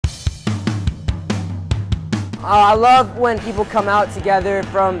I love when people come out together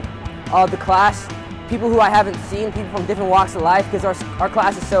from the class, people who I haven't seen, people from different walks of life, because our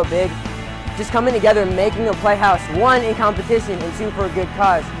class is so big. Just coming together and making a playhouse, one, in competition, and two, for a good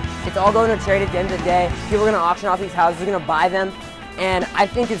cause. It's all going to trade at the end of the day. People are going to auction off these houses, they're going to buy them, and I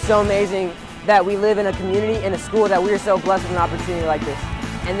think it's so amazing that we live in a community, in a school, that we are so blessed with an opportunity like this.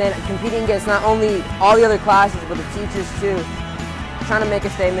 And then competing against not only all the other classes, but the teachers too. I'm trying to make a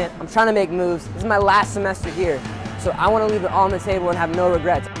statement, I'm trying to make moves. This is my last semester here, so I want to leave it all on the table and have no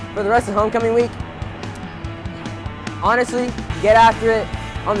regrets. For the rest of homecoming week, honestly, get after it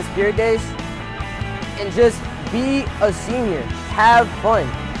on the spirit days and just be a senior. Have fun.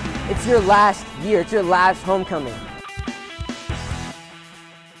 It's your last year, it's your last homecoming.